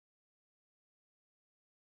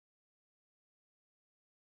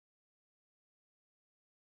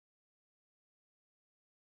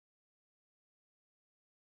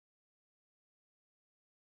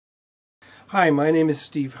Hi, my name is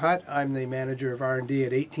Steve Hutt. I'm the manager of R&D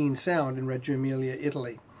at 18Sound in Reggio Emilia,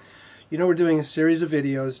 Italy. You know, we're doing a series of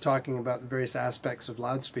videos talking about the various aspects of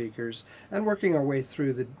loudspeakers and working our way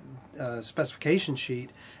through the specification sheet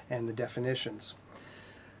and the definitions.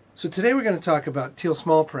 So today we're going to talk about Thiele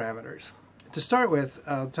Small parameters. To start with,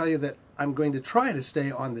 I'll tell you that I'm going to try to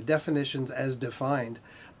stay on the definitions as defined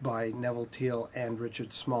by Neville Thiele and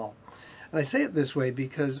Richard Small. And I say it this way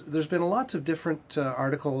because there's been lots of different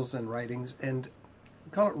articles and writings and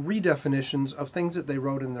call it redefinitions of things that they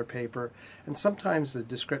wrote in their paper, and sometimes the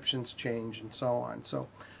descriptions change and so on. So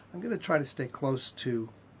I'm going to try to stay close to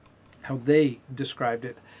how they described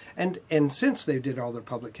it. And since they did all their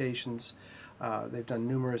publications, they've done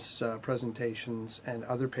numerous presentations and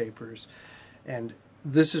other papers, and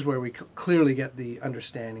this is where we clearly get the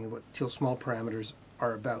understanding of what Thiele Small parameters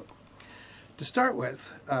are about. To start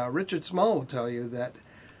with, Richard Small will tell you that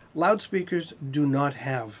loudspeakers do not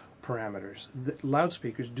have parameters.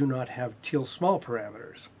 Loudspeakers do not have Thiele Small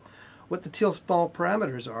parameters. What the Thiele Small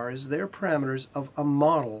parameters are is they're parameters of a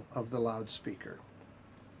model of the loudspeaker.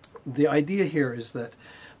 The idea here is that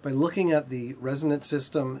by looking at the resonant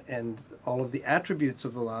system and all of the attributes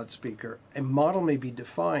of the loudspeaker, a model may be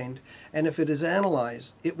defined, and if it is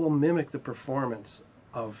analyzed, it will mimic the performance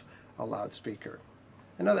of a loudspeaker.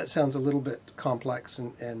 I know that sounds a little bit complex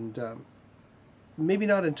and maybe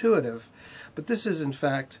not intuitive, but this is in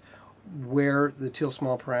fact where the Thiele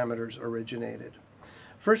Small parameters originated.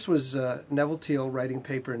 First was Neville Thiele writing a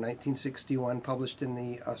paper in 1961 published in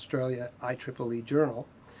the Australia IEEE journal,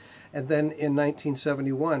 and then in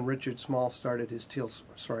 1971 Richard Small started his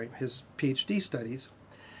PhD studies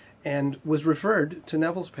and was referred to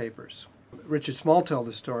Neville's papers. Richard Small tells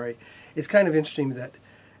the story. It's kind of interesting that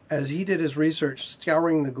as he did his research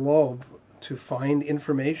scouring the globe to find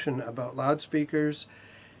information about loudspeakers,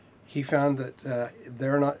 he found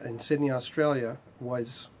that in Sydney, Australia,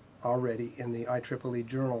 was already in the IEEE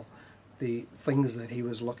journal the things that he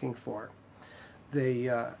was looking for.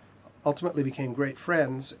 They ultimately became great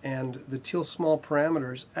friends, and the Thiele Small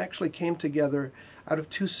parameters actually came together out of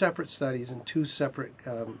two separate studies and two separate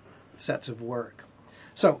sets of work.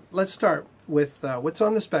 So let's start with what's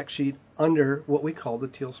on the spec sheet under what we call the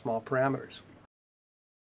Thiele Small parameters.